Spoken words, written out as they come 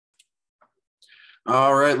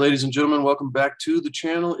All right, ladies and gentlemen, welcome back to the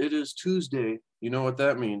channel. It is Tuesday. You know what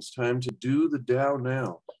that means. Time to do the Tao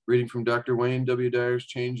now. Reading from Dr. Wayne W. Dyer's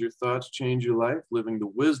Change Your Thoughts, Change Your Life, Living the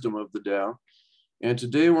Wisdom of the Tao. And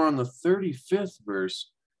today we're on the 35th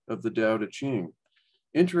verse of the Tao Te Ching.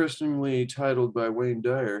 Interestingly titled by Wayne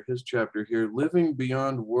Dyer, his chapter here, Living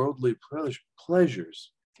Beyond Worldly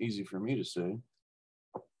Pleasures. Easy for me to say.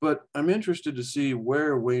 But I'm interested to see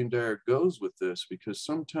where Wayne Dyer goes with this, because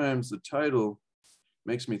sometimes the title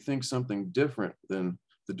makes me think something different than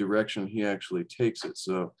the direction he actually takes it.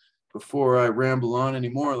 So before I ramble on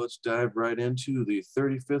anymore, let's dive right into the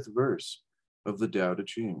 35th verse of the Tao Te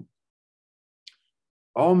Ching.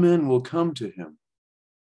 All men will come to him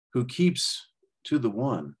who keeps to the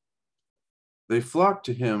one. They flock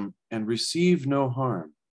to him and receive no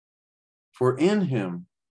harm. For in him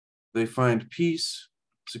they find peace,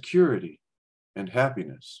 security, and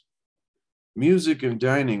happiness. Music and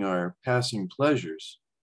dining are passing pleasures,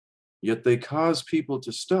 yet they cause people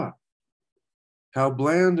to stop. How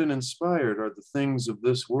bland and inspired are the things of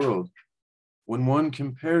this world when one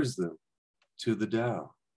compares them to the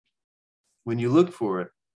Tao. When you look for it,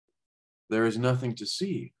 there is nothing to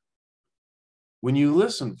see. When you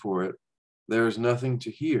listen for it, there is nothing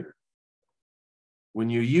to hear. When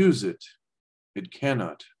you use it, it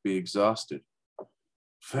cannot be exhausted.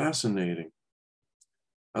 Fascinating.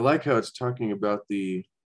 I like how it's talking about the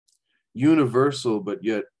universal but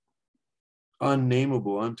yet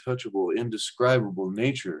unnameable, untouchable, indescribable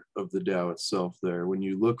nature of the Tao itself there. When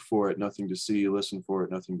you look for it, nothing to see, listen for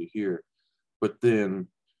it, nothing to hear. But then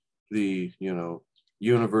the,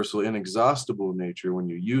 universal, inexhaustible nature, when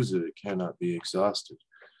you use it, it cannot be exhausted.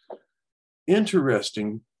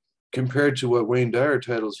 Interesting compared to what Wayne Dyer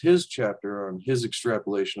titles his chapter on his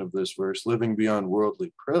extrapolation of this verse, Living Beyond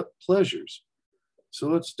Worldly Pleasures. So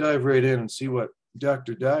let's dive right in and see what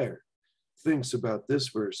Dr. Dyer thinks about this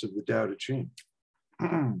verse of the Tao Te Ching.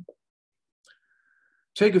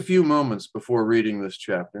 Take a few moments before reading this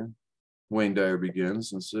chapter. Wayne Dyer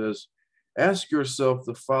begins and says, ask yourself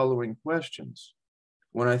the following questions.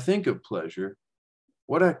 When I think of pleasure,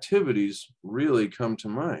 what activities really come to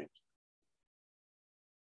mind?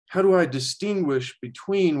 How do I distinguish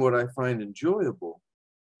between what I find enjoyable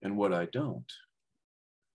and what I don't?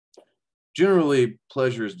 Generally,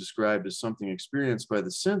 pleasure is described as something experienced by the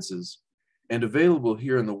senses and available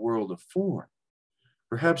here in the world of form.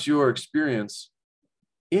 Perhaps your experience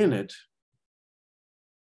in it,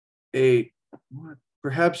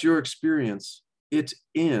 perhaps your experience it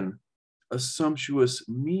in a sumptuous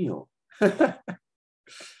meal, in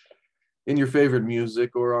your favorite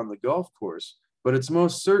music or on the golf course, but it's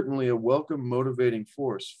most certainly a welcome, motivating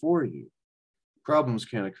force for you. Problems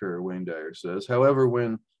can occur, Wayne Dyer says. However,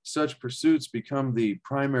 when such pursuits become the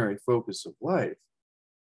primary focus of life,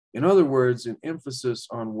 in other words, an emphasis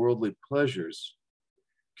on worldly pleasures,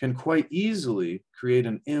 can quite easily create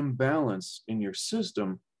an imbalance in your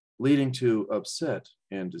system, leading to upset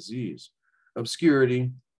and disease. Obscurity,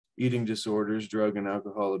 eating disorders, drug and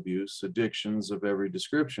alcohol abuse, addictions of every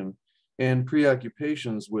description, and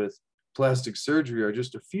preoccupations with plastic surgery are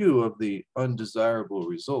just a few of the undesirable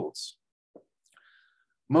results.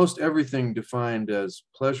 Most everything defined as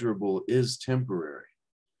pleasurable is temporary.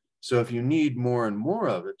 So if you need more and more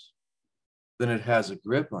of it, then it has a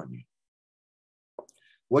grip on you.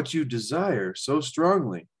 What you desire so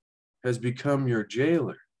strongly has become your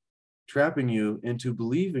jailer, trapping you into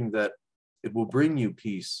believing that it will bring you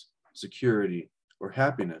peace, security, or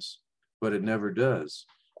happiness, but it never does.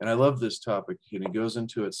 And I love this topic, and he goes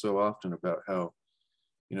into it so often about how,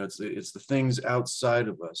 it's the things outside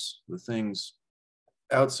of us, the things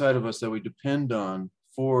outside of us that we depend on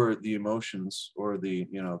for the emotions or the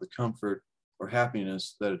comfort or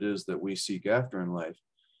happiness that it is that we seek after in life.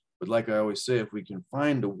 But like I always say, if we can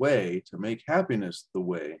find a way to make happiness the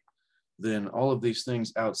way, then all of these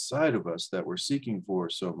things outside of us that we're seeking for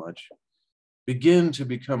so much begin to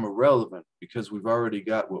become irrelevant, because we've already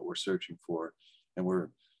got what we're searching for, and we're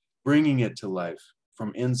bringing it to life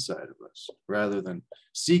from inside of us rather than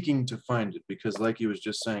seeking to find it. Because like he was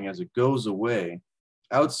just saying, as it goes away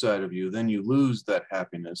outside of you, then you lose that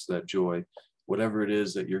happiness, that joy, whatever it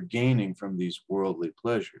is that you're gaining from these worldly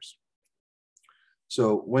pleasures.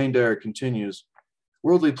 So Wayne Dyer continues,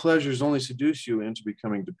 worldly pleasures only seduce you into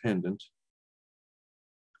becoming dependent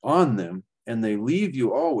on them, and they leave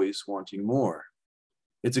you always wanting more.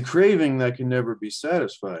 It's a craving that can never be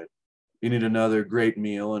satisfied. You need another great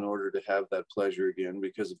meal in order to have that pleasure again,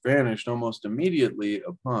 because it vanished almost immediately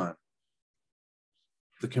upon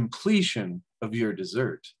the completion of your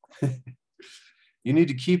dessert. You need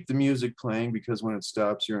to keep the music playing, because when it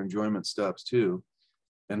stops, your enjoyment stops too.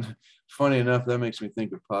 And funny enough, that makes me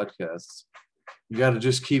think of podcasts. You got to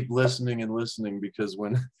just keep listening and listening, because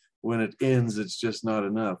when it ends, it's just not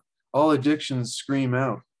enough. All addictions scream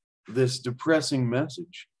out this depressing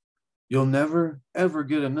message: you'll never, ever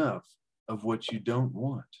get enough of what you don't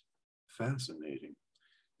want. Fascinating.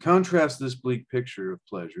 Contrast this bleak picture of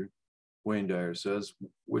pleasure, Wayne Dyer says,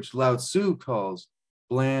 which Lao-tzu calls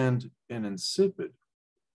bland and insipid,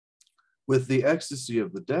 with the ecstasy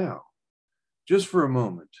of the Tao, just for a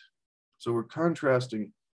moment. So we're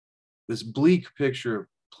contrasting this bleak picture of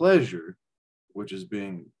pleasure, which is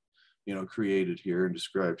being, created here and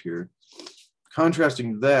described here,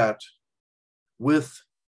 contrasting that with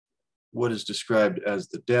what is described as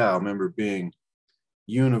the Tao. Remember, being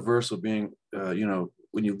universal, being,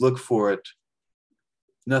 when you look for it,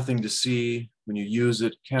 nothing to see. When you use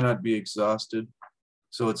it, cannot be exhausted.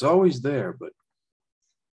 So it's always there, but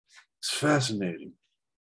it's fascinating.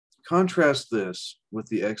 Contrast this with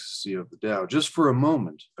the ecstasy of the Tao. Just for a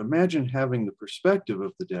moment, imagine having the perspective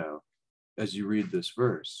of the Tao as you read this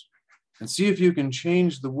verse, and see if you can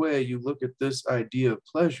change the way you look at this idea of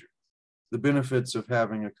pleasure. The benefits of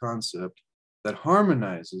having a concept that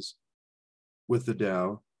harmonizes with the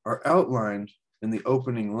Tao are outlined in the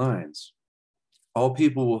opening lines. All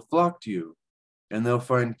people will flock to you, and they'll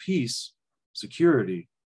find peace, security,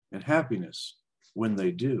 and happiness when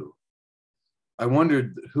they do. I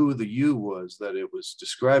wondered who the you was that it was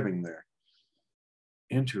describing there.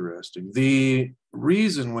 Interesting. The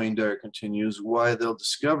reason, Wayne Dyer continues, why they'll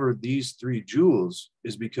discover these three jewels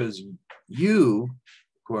is because you,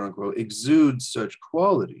 quote unquote, exude such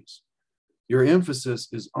qualities. Your emphasis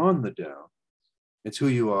is on the Tao. It's who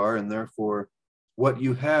you are, and therefore what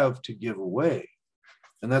you have to give away.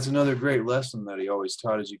 And that's another great lesson that he always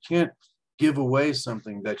taught, is you can't give away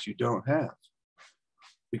something that you don't have.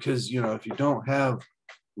 Because, if you don't have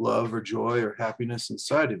love or joy or happiness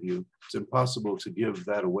inside of you, it's impossible to give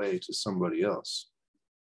that away to somebody else.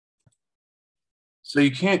 So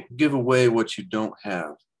you can't give away what you don't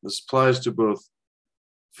have. This applies to both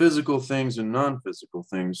physical things and non-physical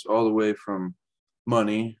things, all the way from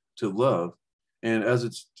money to love. And as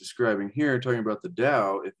it's describing here, talking about the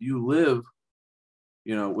Tao, if you live,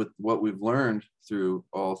 with what we've learned through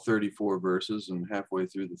all 34 verses and halfway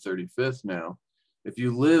through the 35th now, if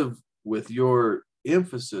you live with your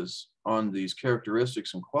emphasis on these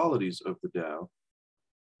characteristics and qualities of the Tao,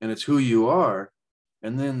 and it's who you are,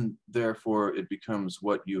 and then therefore it becomes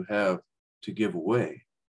what you have to give away,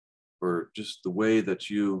 or just the way that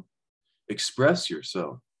you express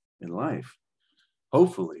yourself in life.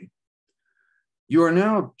 Hopefully, you are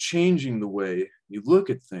now changing the way you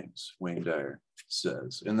look at things, Wayne Dyer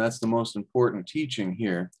says. And that's the most important teaching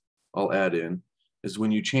here, I'll add in, is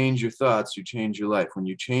when you change your thoughts, you change your life. When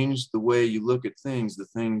you change the way you look at things, the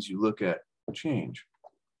things you look at change.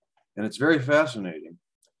 And it's very fascinating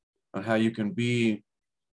on how you can be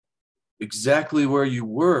exactly where you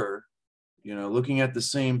were, looking at the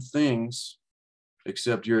same things,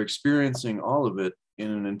 except you're experiencing all of it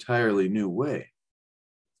in an entirely new way.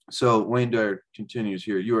 So Wayne Dyer continues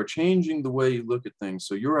here, you are changing the way you look at things.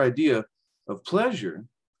 So your idea of pleasure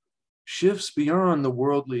shifts beyond the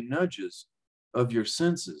worldly nudges of your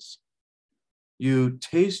senses. You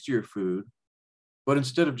taste your food, but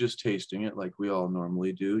instead of just tasting it like we all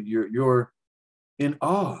normally do, you're in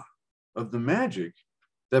awe of the magic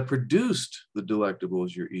that produced the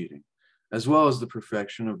delectables you're eating, as well as the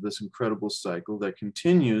perfection of this incredible cycle that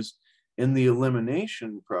continues in the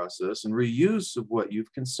elimination process and reuse of what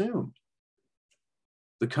you've consumed.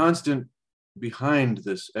 The constant behind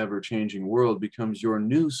this ever-changing world becomes your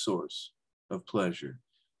new source of pleasure.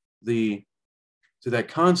 So that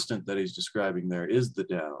constant that he's describing there is the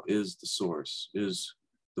Tao, is the source, is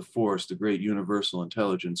the force, the great universal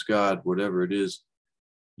intelligence, God, whatever it is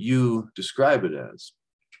you describe it as.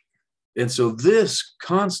 And so this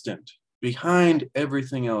constant behind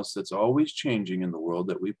everything else that's always changing in the world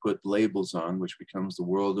that we put labels on, which becomes the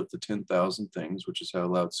world of the 10,000 things, which is how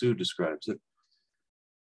Lao-tzu describes it,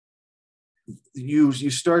 you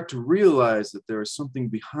start to realize that there is something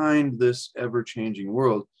behind this ever-changing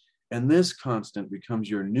world. And this constant becomes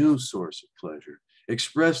your new source of pleasure,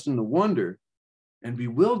 expressed in the wonder and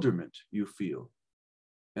bewilderment you feel.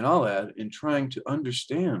 And I'll add, in trying to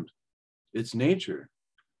understand its nature.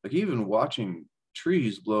 Like even watching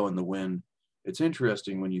trees blow in the wind, it's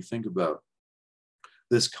interesting when you think about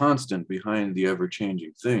this constant behind the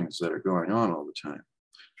ever-changing things that are going on all the time.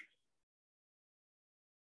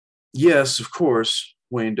 Yes, of course,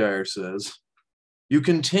 Wayne Dyer says, you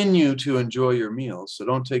continue to enjoy your meals, so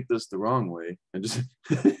don't take this the wrong way.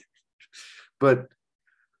 But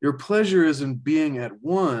your pleasure is in being at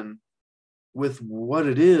one with what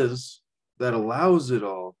it is that allows it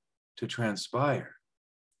all to transpire.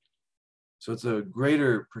 So it's a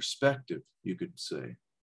greater perspective, you could say.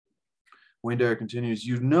 Wayne Dyer continues,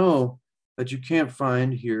 you know that you can't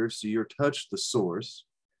find, hear, see, or touch the source,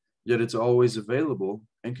 yet it's always available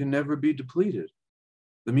and can never be depleted.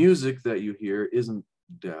 The music that you hear isn't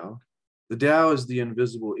Tao. The Tao is the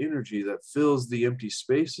invisible energy that fills the empty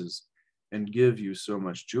spaces and give you so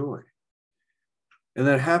much joy. And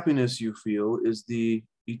that happiness you feel is the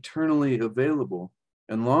eternally available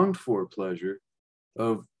and longed for pleasure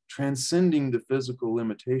of transcending the physical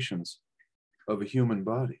limitations of a human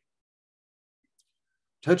body.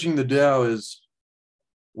 Touching the Tao is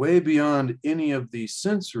way beyond any of the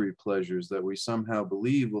sensory pleasures that we somehow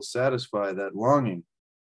believe will satisfy that longing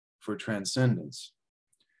for transcendence.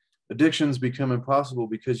 Addictions become impossible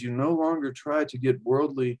because you no longer try to get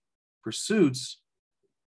worldly pursuits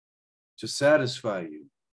to satisfy you.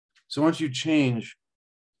 So once you change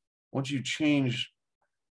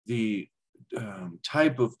the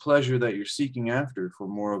type of pleasure that you're seeking after for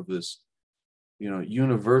more of this,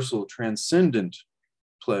 universal transcendent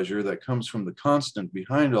pleasure that comes from the constant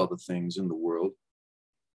behind all the things in the world,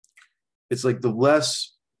 it's like the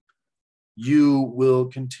less you will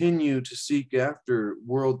continue to seek after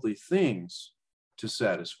worldly things to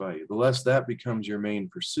satisfy you, the less that becomes your main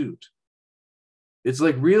pursuit. It's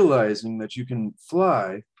like realizing that you can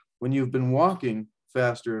fly when you've been walking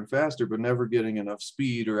faster and faster, but never getting enough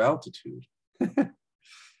speed or altitude.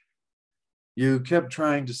 You kept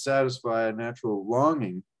trying to satisfy a natural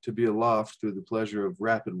longing to be aloft through the pleasure of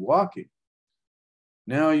rapid walking.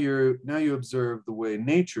 Now you observe the way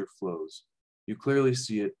nature flows. You clearly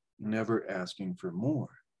see it never asking for more.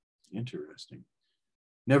 Interesting.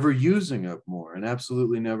 Never using up more, and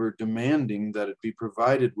absolutely never demanding that it be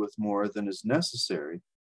provided with more than is necessary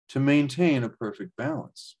to maintain a perfect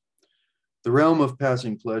balance. The realm of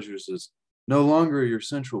passing pleasures is no longer your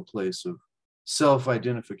central place of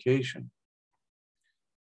self-identification.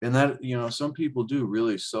 And that, some people do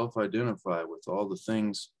really self-identify with all the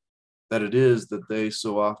things that it is that they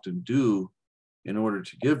so often do in order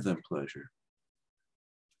to give them pleasure.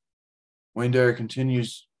 Wayne Dyer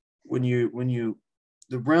continues, the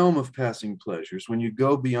realm of passing pleasures, when you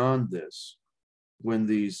go beyond this, when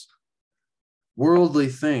these worldly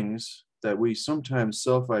things that we sometimes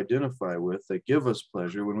self-identify with that give us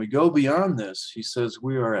pleasure, when we go beyond this, he says,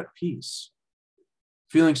 we are at peace,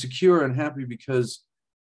 feeling secure and happy because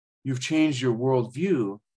you've changed your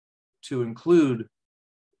worldview to include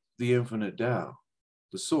the infinite Tao,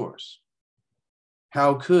 the source.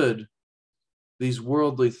 How could these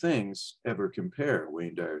worldly things ever compare,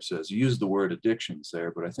 Wayne Dyer says. You use the word addictions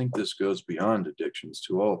there, but I think this goes beyond addictions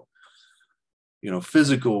to all,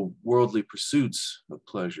 physical worldly pursuits of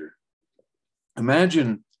pleasure.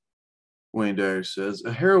 Imagine, Wayne Dyer says,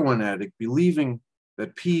 a heroin addict believing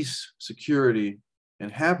that peace, security,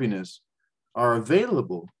 and happiness are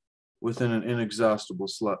available within an inexhaustible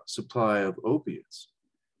supply of opiates.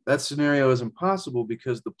 That scenario is impossible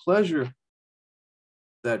because the pleasure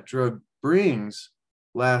that drug brings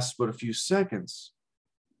lasts but a few seconds.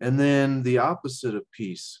 And then the opposite of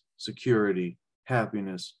peace, security,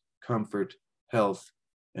 happiness, comfort, health,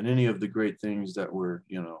 and any of the great things that we're,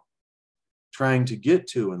 trying to get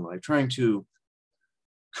to in life, trying to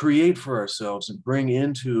create for ourselves and bring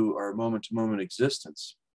into our moment-to-moment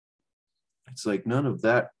existence. It's like none of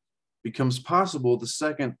that becomes possible the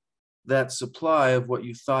second that supply of what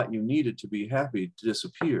you thought you needed to be happy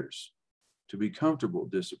disappears, to be comfortable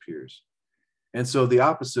disappears. And so the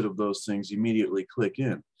opposite of those things immediately click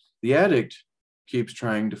in. The addict keeps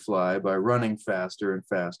trying to fly by running faster and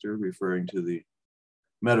faster, referring to the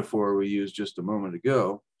metaphor we used just a moment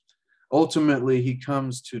ago. Ultimately, he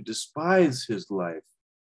comes to despise his life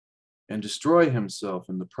and destroy himself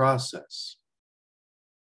in the process.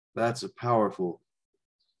 That's a powerful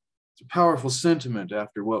sentiment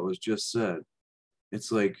after what was just said.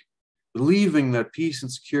 It's like believing that peace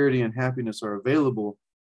and security and happiness are available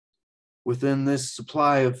within this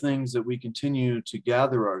supply of things that we continue to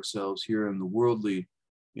gather ourselves here in the worldly,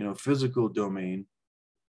 physical domain.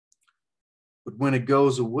 But when it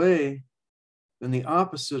goes away, then the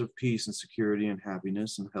opposite of peace and security and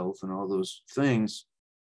happiness and health and all those things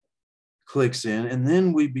clicks in. And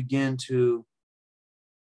then we begin to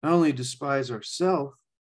not only despise ourselves,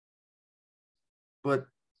 but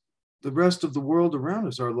the rest of the world around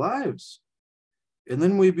us, our lives. And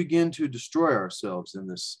then we begin to destroy ourselves in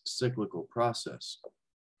this cyclical process.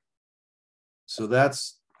 So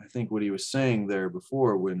that's, I think, what he was saying there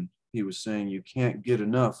before when he was saying you can't get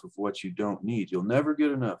enough of what you don't need. You'll never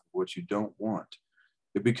get enough of what you don't want.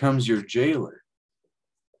 It becomes your jailer.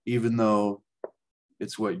 even though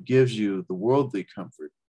it's what gives you the worldly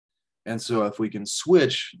comfort. And so if we can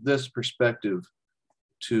switch this perspective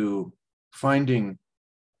to finding,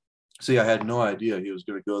 see, I had no idea he was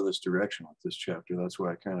going to go this direction with this chapter. That's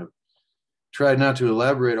why I kind of tried not to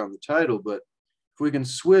elaborate on the title, but if we can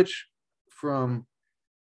switch from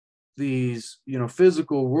these,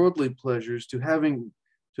 physical worldly pleasures to having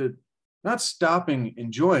to not stopping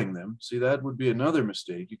enjoying them. See, that would be another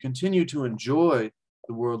mistake. You continue to enjoy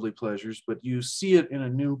the worldly pleasures, but you see it in a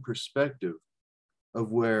new perspective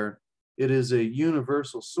of where it is a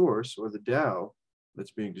universal source, or the Tao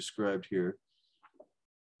that's being described here,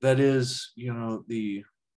 that is, the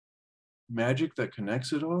magic that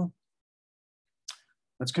connects it all.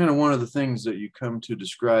 That's kind of one of the things that you come to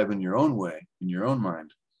describe in your own way, in your own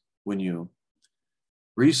mind, when you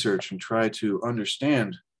research and try to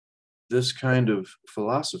understand this kind of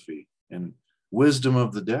philosophy and wisdom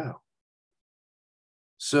of the Tao.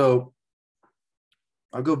 So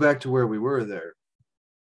I'll go back to where we were there.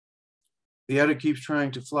 The addict keeps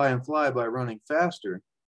trying to fly and fly by running faster.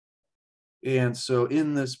 And so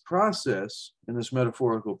in this process, in this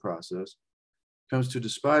metaphorical process, comes to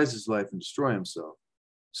despise his life and destroy himself.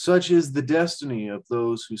 Such is the destiny of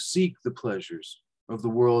those who seek the pleasures of the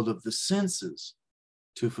world of the senses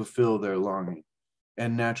to fulfill their longing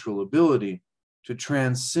and natural ability to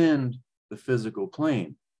transcend the physical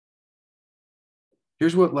plane.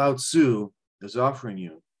 Here's what Lao-tzu is offering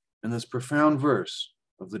you in this profound verse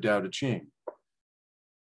of the Tao Te Ching.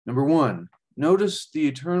 Number one, notice the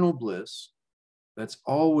eternal bliss that's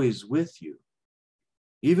always with you,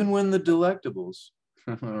 even when the delectables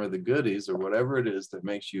or the goodies or whatever it is that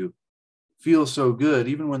makes you feel so good,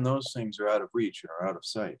 even when those things are out of reach and are out of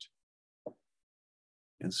sight.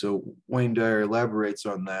 And so Wayne Dyer elaborates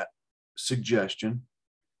on that suggestion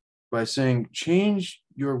by saying, change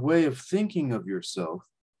your way of thinking of yourself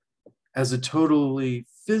as a totally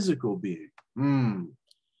physical being.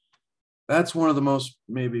 That's one of the most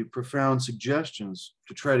maybe profound suggestions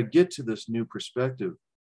to try to get to this new perspective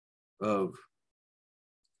of,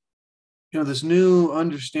 this new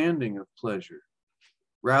understanding of pleasure,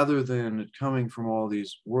 rather than it coming from all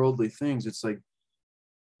these worldly things. It's like,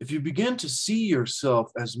 if you begin to see yourself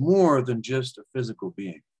as more than just a physical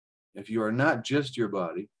being, if you are not just your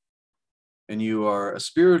body, and you are a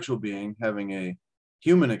spiritual being having a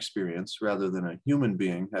human experience rather than a human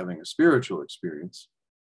being having a spiritual experience.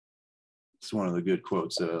 It's one of the good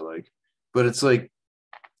quotes that I like. But it's like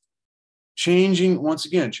changing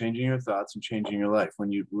your thoughts and changing your life.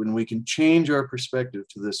 When we can change our perspective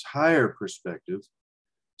to this higher perspective.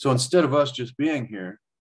 So instead of us just being here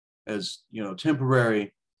as,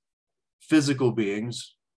 temporary physical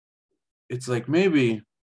beings, it's like maybe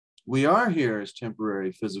we are here as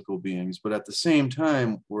temporary physical beings, but at the same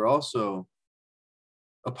time, we're also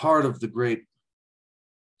a part of the great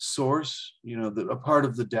source, a part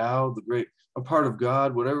of the Tao, a part of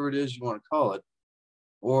God, whatever it is you want to call it.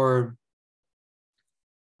 Or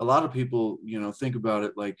a lot of people, think about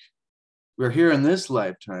it like we're here in this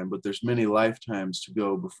lifetime, but there's many lifetimes to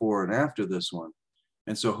go before and after this one.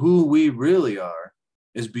 And so who we really are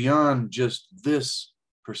is beyond just this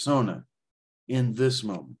persona in this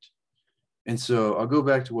moment. And so I'll go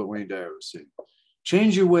back to what Wayne Dyer was saying.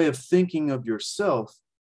 Change your way of thinking of yourself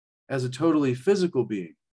as a totally physical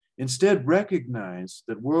being. Instead, recognize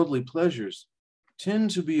that worldly pleasures tend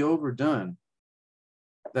to be overdone.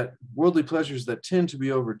 That worldly pleasures that tend to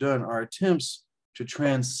be overdone are attempts to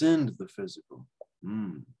transcend the physical.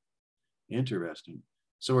 Interesting.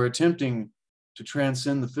 So we're attempting to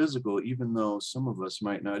transcend the physical, even though some of us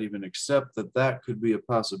might not even accept that that could be a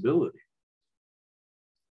possibility.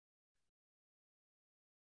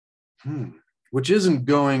 Which isn't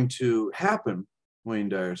going to happen, Wayne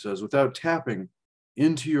Dyer says, without tapping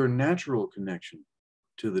into your natural connection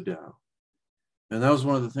to the Tao. And that was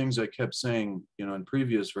one of the things I kept saying, in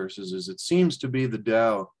previous verses, is it seems to be the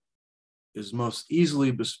Tao is most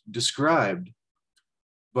easily described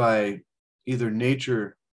by either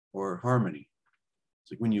nature or harmony.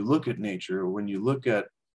 It's like when you look at nature, or when you look at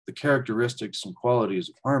the characteristics and qualities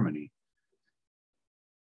of harmony,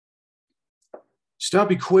 stop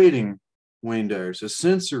equating, Wayne Dyer says,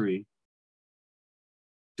 sensory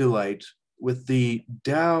delight with the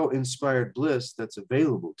Tao-inspired bliss that's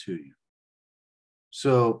available to you.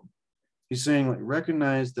 So he's saying,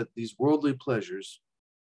 recognize that these worldly pleasures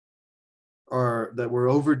that we're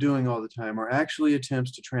overdoing all the time are actually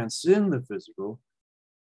attempts to transcend the physical,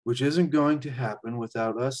 which isn't going to happen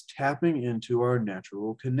without us tapping into our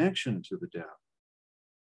natural connection to the Tao.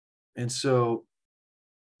 And so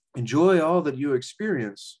enjoy all that you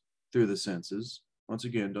experience through the senses. Once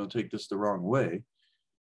again, don't take this the wrong way.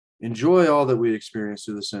 Enjoy all that we experience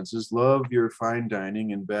through the senses. Love your fine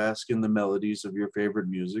dining and bask in the melodies of your favorite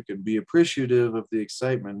music and be appreciative of the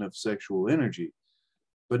excitement of sexual energy.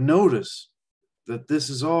 But notice that this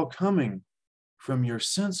is all coming from your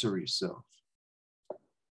sensory self,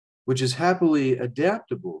 which is happily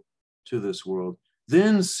adaptable to this world.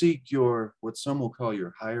 Then seek your, what some will call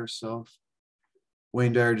your higher self.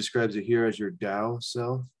 Wayne Dyer describes it here as your Tao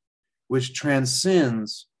self, which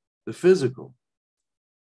transcends the physical,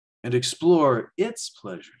 and explore its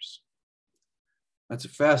pleasures. That's a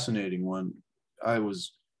fascinating one.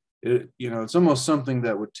 It's almost something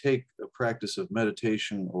that would take a practice of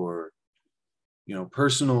meditation or,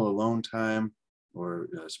 personal alone time or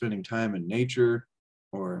spending time in nature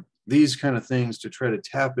or these kind of things to try to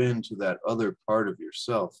tap into that other part of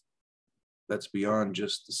yourself that's beyond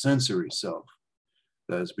just the sensory self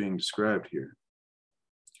that is being described here.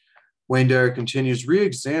 Wayne Dyer continues,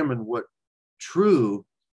 re-examine what true,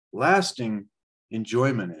 lasting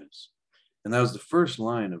enjoyment is. And that was the first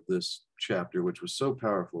line of this chapter, which was so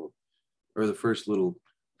powerful, or the first little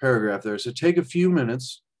paragraph there. So take a few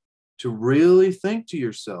minutes to really think to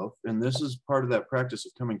yourself, and this is part of that practice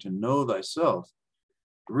of coming to know thyself.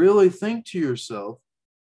 Really think to yourself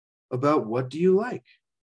about what do you like?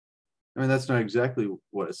 I mean, that's not exactly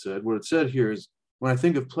what it said. What it said here is, when I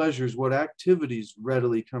think of pleasures, what activities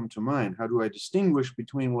readily come to mind? How do I distinguish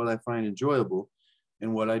between what I find enjoyable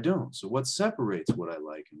and what I don't? So what separates what I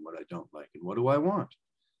like and what I don't like, and what do I want?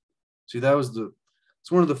 See,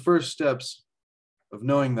 it's one of the first steps of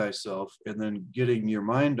knowing thyself, and then getting your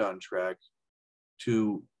mind on track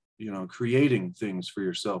to, creating things for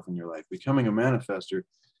yourself in your life, becoming a manifester,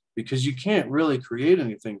 because you can't really create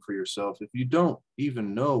anything for yourself if you don't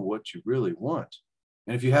even know what you really want.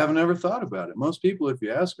 And if you haven't ever thought about it, most people, if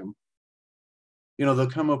you ask them, they'll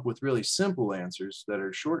come up with really simple answers that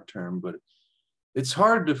are short term, but it's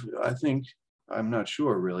hard to, I think, I'm not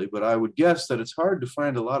sure really, but I would guess that it's hard to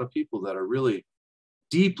find a lot of people that are really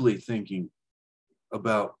deeply thinking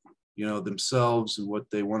about, themselves and what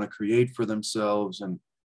they want to create for themselves. And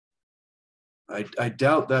I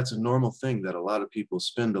doubt that's a normal thing that a lot of people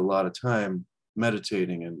spend a lot of time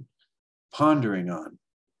meditating and pondering on.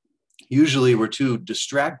 Usually we're too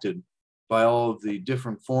distracted by all of the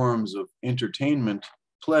different forms of entertainment,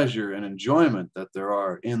 pleasure, and enjoyment that there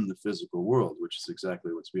are in the physical world, which is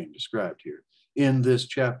exactly what's being described here in this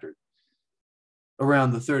chapter,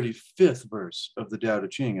 around the 35th verse of the Tao Te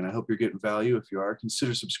Ching. And I hope you're getting value. If you are,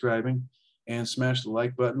 consider subscribing and smash the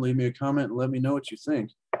like button. Leave me a comment and let me know what you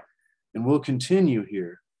think. And we'll continue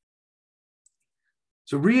here.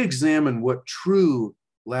 So re-examine what true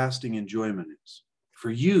lasting enjoyment is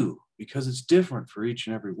for you, because it's different for each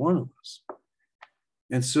and every one of us.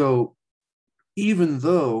 And so even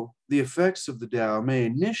though the effects of the Tao may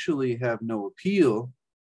initially have no appeal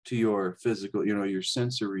to your physical, your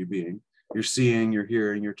sensory being, your seeing, your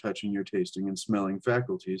hearing, your touching, your tasting, and smelling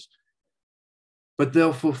faculties, but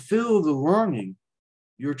they'll fulfill the longing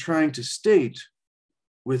you're trying to state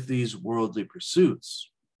with these worldly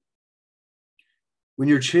pursuits. When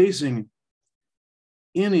you're chasing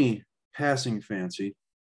any passing fancy,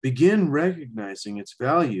 begin recognizing its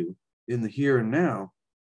value in the here and now,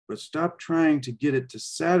 but stop trying to get it to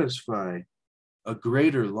satisfy a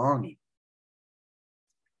greater longing.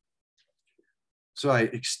 So I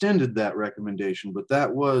extended that recommendation, but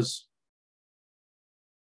that was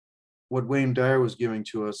what Wayne Dyer was giving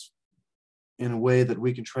to us in a way that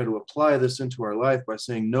we can try to apply this into our life by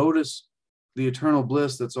saying, notice the eternal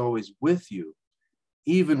bliss that's always with you,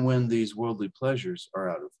 even when these worldly pleasures are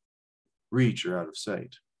out of reach or out of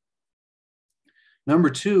sight.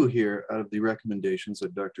 Number 2 here, out of the recommendations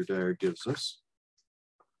that Dr. Dyer gives us,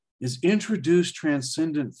 is introduce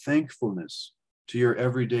transcendent thankfulness to your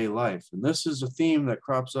everyday life. And this is a theme that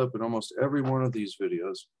crops up in almost every one of these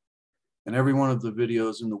videos, and every one of the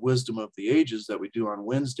videos in the Wisdom of the Ages that we do on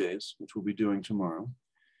Wednesdays, which we'll be doing tomorrow.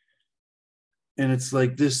 And it's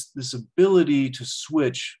like this ability to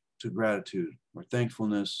switch to gratitude or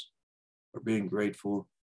thankfulness or being grateful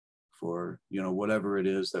for, whatever it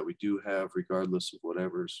is that we do have, regardless of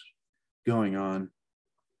whatever's going on.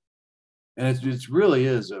 And it really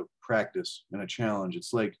is a practice and a challenge.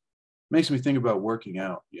 It's like, makes me think about working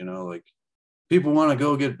out, like people want to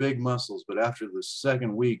go get big muscles, but after the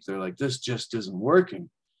second week, they're like, this just isn't working.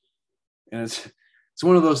 And it's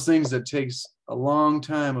one of those things that takes a long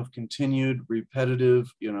time of continued,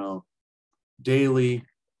 repetitive, daily,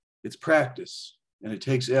 it's practice, and it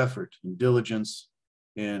takes effort and diligence,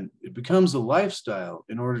 and it becomes a lifestyle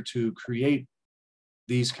in order to create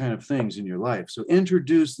these kind of things in your life. So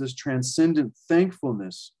introduce this transcendent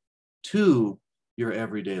thankfulness to your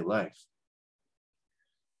everyday life.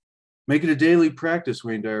 Make it a daily practice,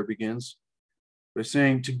 Wayne Dyer begins by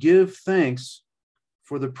saying, to give thanks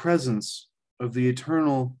for the presence of the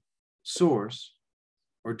eternal source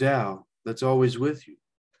or Tao that's always with you.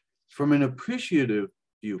 From an appreciative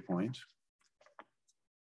viewpoint,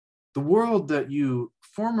 the world that you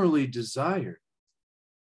formerly desired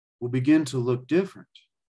will begin to look different.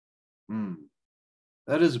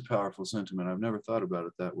 That is a powerful sentiment. I've never thought about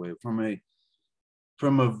it that way.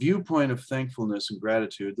 From a viewpoint of thankfulness and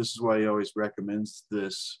gratitude, this is why he always recommends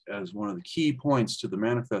this as one of the key points to the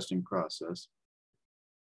manifesting process,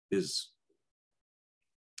 is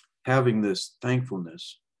having this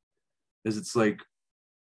thankfulness. Is it's like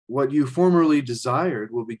what you formerly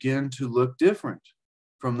desired will begin to look different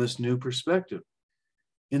from this new perspective.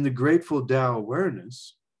 In the grateful Tao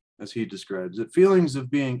awareness, as he describes it, feelings of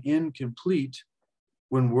being incomplete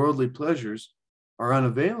when worldly pleasures are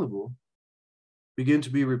unavailable begin to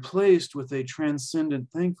be replaced with a transcendent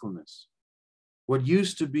thankfulness. What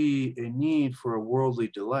used to be a need for a worldly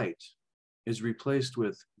delight is replaced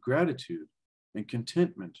with gratitude and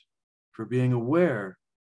contentment for being aware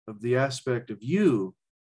of the aspect of you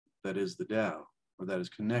that is the Tao, or that is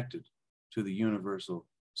connected to the universal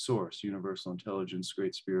source, universal intelligence,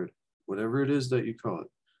 great spirit, whatever it is that you call it,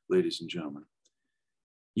 ladies and gentlemen.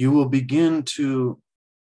 You will begin to,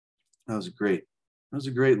 that was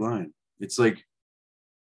a great line. It's like,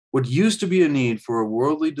 what used to be a need for a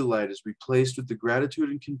worldly delight is replaced with the gratitude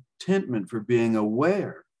and contentment for being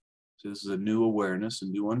aware. So this is a new awareness, a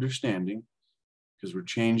new understanding, because we're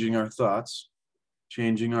changing our thoughts,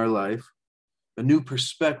 changing our life. A new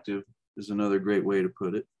perspective is another great way to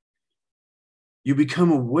put it. You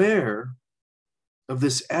become aware of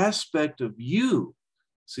this aspect of you.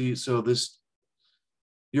 See, so this,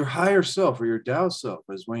 your higher self, or your Tao self,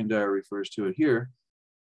 as Wayne Dyer refers to it here,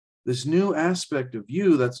 this new aspect of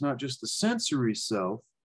you that's not just the sensory self,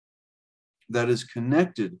 that is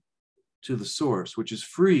connected to the source, which is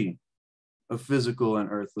free of physical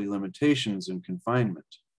and earthly limitations and confinement.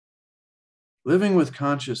 Living with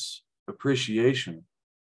conscious appreciation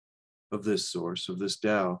of this source, of this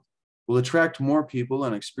Tao, will attract more people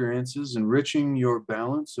and experiences, enriching your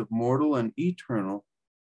balance of mortal and eternal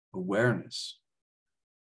awareness.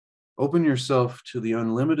 Open yourself to the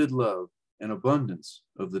unlimited love and abundance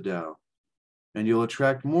of the Tao, and you'll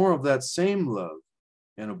attract more of that same love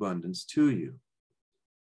and abundance to you.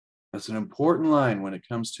 That's an important line when it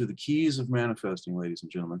comes to the keys of manifesting, ladies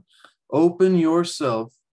and gentlemen. Open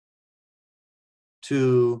yourself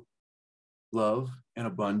to love and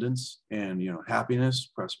abundance and, happiness,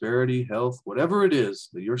 prosperity, health, whatever it is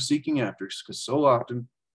that you're seeking after, because so often,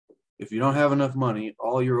 if you don't have enough money,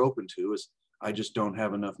 all you're open to is, I just don't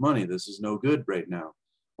have enough money. This is no good right now.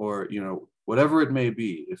 Or, whatever it may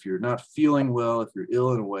be. If you're not feeling well, if you're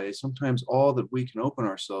ill in a way, sometimes all that we can open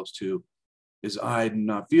ourselves to is, I'm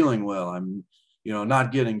not feeling well. I'm,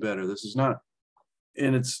 not getting better. This is not,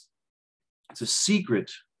 and it's a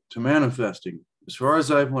secret to manifesting, as far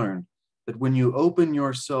as I've learned, that when you open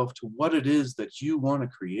yourself to what it is that you want to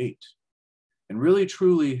create and really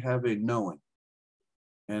truly have a knowing,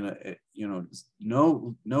 and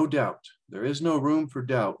no doubt, there is no room for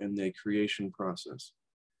doubt in the creation process.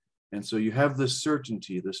 And so you have this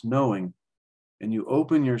certainty, this knowing, and you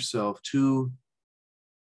open yourself to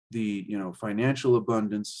the, financial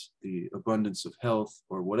abundance, the abundance of health,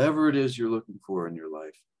 or whatever it is you're looking for in your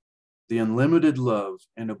life, the unlimited love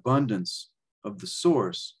and abundance of the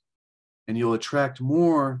source, and you'll attract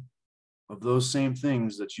more of those same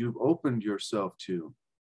things that you've opened yourself to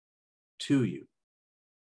you.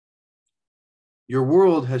 Your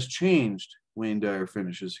world has changed, Wayne Dyer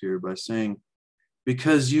finishes here by saying,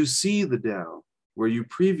 because you see the Tao where you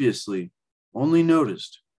previously only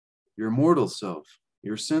noticed your mortal self,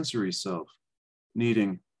 your sensory self,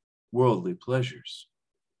 needing worldly pleasures.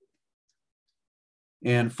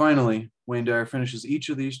 And finally, Wayne Dyer finishes each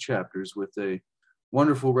of these chapters with a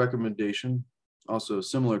wonderful recommendation, also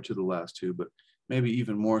similar to the last two, but maybe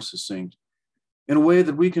even more succinct, in a way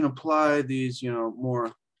that we can apply these,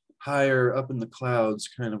 more higher up in the clouds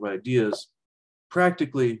kind of ideas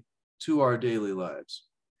practically to our daily lives.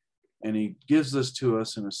 And he gives this to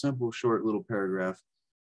us in a simple, short little paragraph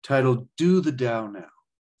titled, Do the Tao Now.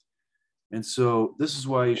 And so this is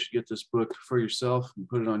why you should get this book for yourself and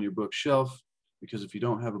put it on your bookshelf, because if you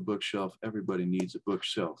don't have a bookshelf, everybody needs a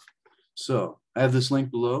bookshelf. So I have this link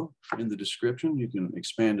below in the description. You can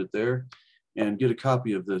expand it there and get a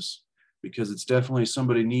copy of this, because it's definitely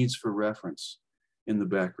somebody needs for reference in the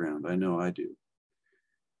background. I know I do.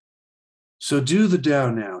 So do the Tao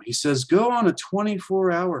now. He says, go on a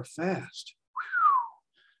 24-hour fast.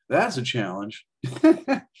 Whew, that's a challenge.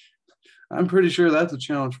 I'm pretty sure that's a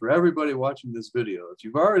challenge for everybody watching this video. If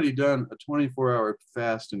you've already done a 24-hour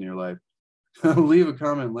fast in your life, leave a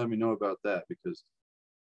comment and let me know about that, because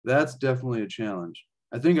that's definitely a challenge.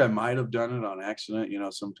 I think I might have done it on accident. You know,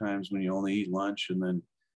 sometimes when you only eat lunch and then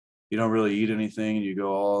you don't really eat anything and you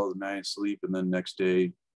go all the night sleep, and then next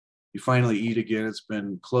day you finally eat again. It's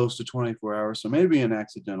been close to 24 hours. So maybe an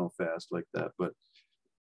accidental fast like that. But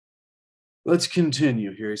let's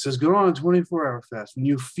continue here. He says, go on a 24-hour fast. When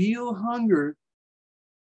you feel hunger,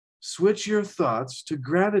 switch your thoughts to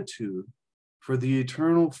gratitude for the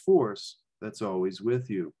eternal force that's always with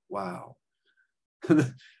you. Wow.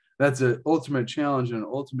 That's an ultimate challenge and an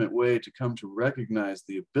ultimate way to come to recognize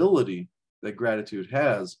the ability that gratitude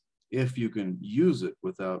has, if you can use it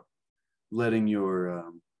without letting your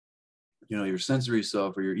your sensory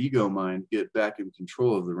self or your ego mind get back in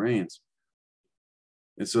control of the reins.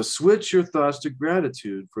 And so switch your thoughts to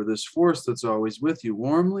gratitude for this force that's always with you.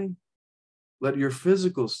 Warmly let your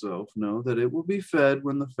physical self know that it will be fed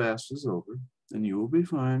when the fast is over and you will be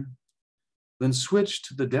fine. Then switch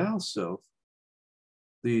to the Tao self,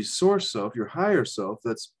 the source self, your higher self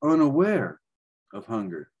that's unaware of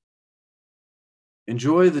hunger.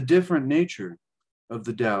 Enjoy the different nature of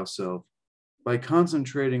the Tao self by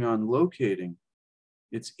concentrating on locating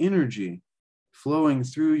its energy flowing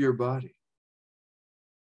through your body.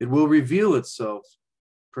 It will reveal itself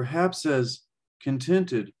perhaps as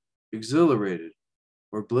contented, exhilarated,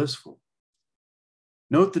 or blissful.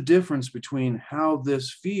 Note the difference between how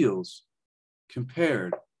this feels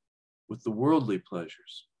compared with the worldly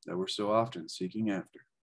pleasures that we're so often seeking after.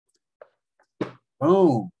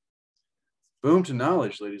 Boom. Boom to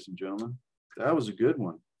knowledge, ladies and gentlemen. That was a good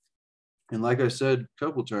one. And like I said a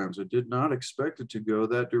couple times, I did not expect it to go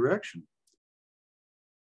that direction.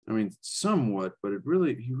 I mean, somewhat, but he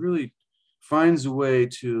really finds a way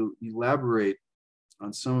to elaborate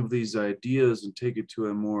on some of these ideas and take it to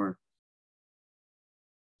a more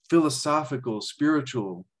philosophical,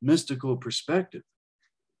 spiritual, mystical perspective.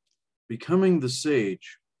 Becoming the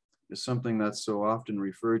sage is something that's so often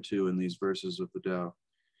referred to in these verses of the Tao.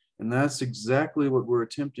 And that's exactly what we're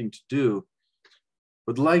attempting to do.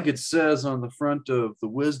 But like it says on the front of the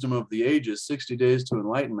Wisdom of the Ages, 60 days to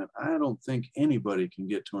enlightenment, I don't think anybody can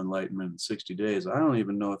get to enlightenment in 60 days. I don't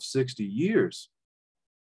even know if 60 years.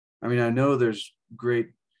 I mean, I know there's great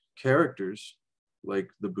characters like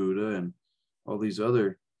the Buddha and all these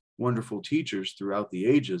other wonderful teachers throughout the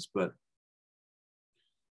ages, but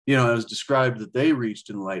it was described that they reached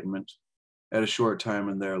enlightenment at a short time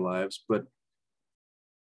in their lives. But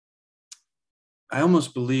I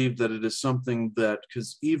almost believe that it is something that,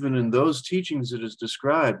 because even in those teachings, it is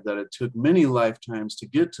described that it took many lifetimes to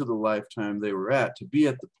get to the lifetime they were at, to be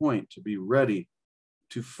at the point, to be ready,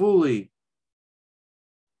 to fully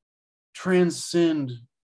transcend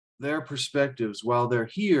their perspectives while they're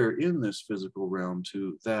here in this physical realm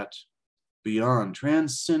to that beyond,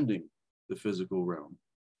 transcending the physical realm,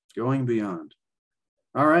 going beyond.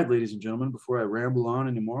 All right, ladies and gentlemen, before I ramble on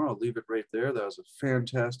anymore, I'll leave it right there. That was a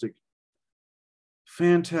fantastic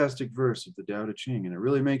verse of the Tao Te Ching, and it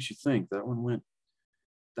really makes you think. That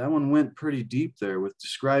one went pretty deep there with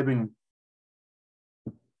describing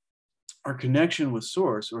our connection with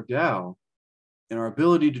Source or Tao and our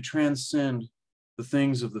ability to transcend the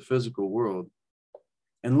things of the physical world.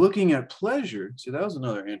 And looking at pleasure, see, that was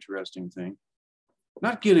another interesting thing.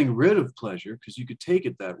 Not getting rid of pleasure, because you could take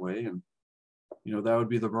it that way, and that would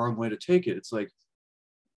be the wrong way to take it. It's like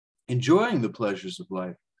enjoying the pleasures of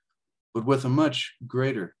life, but with a much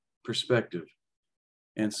greater perspective.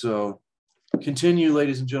 And so continue,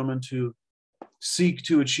 ladies and gentlemen, to seek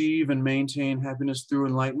to achieve and maintain happiness through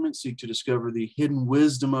enlightenment, seek to discover the hidden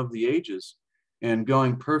wisdom of the ages, and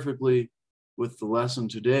going perfectly with the lesson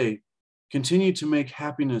today, continue to make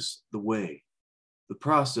happiness the way, the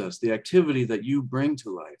process, the activity that you bring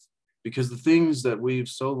to life. Because the things that we've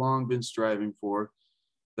so long been striving for,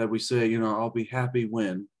 that we say, I'll be happy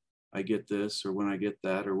when I get this, or when I get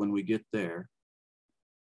that, or when we get there,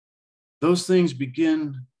 those things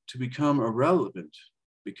begin to become irrelevant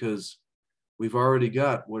because we've already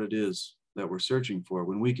got what it is that we're searching for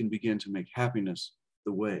when we can begin to make happiness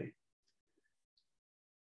the way.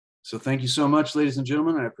 So thank you so much, ladies and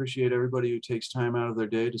gentlemen. I appreciate everybody who takes time out of their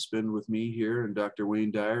day to spend with me here, and Dr.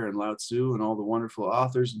 Wayne Dyer and Lao-tzu and all the wonderful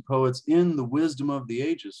authors and poets in the wisdom of the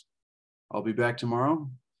ages. I'll be back tomorrow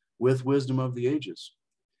with Wisdom of the Ages.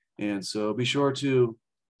 And so be sure to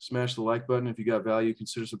smash the like button. If you got value,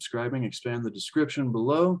 consider subscribing. Expand the description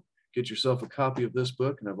below. Get yourself a copy of this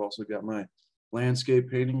book. And I've also got my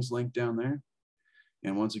landscape paintings linked down there.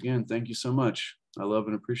 And once again, thank you so much. I love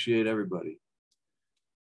and appreciate everybody.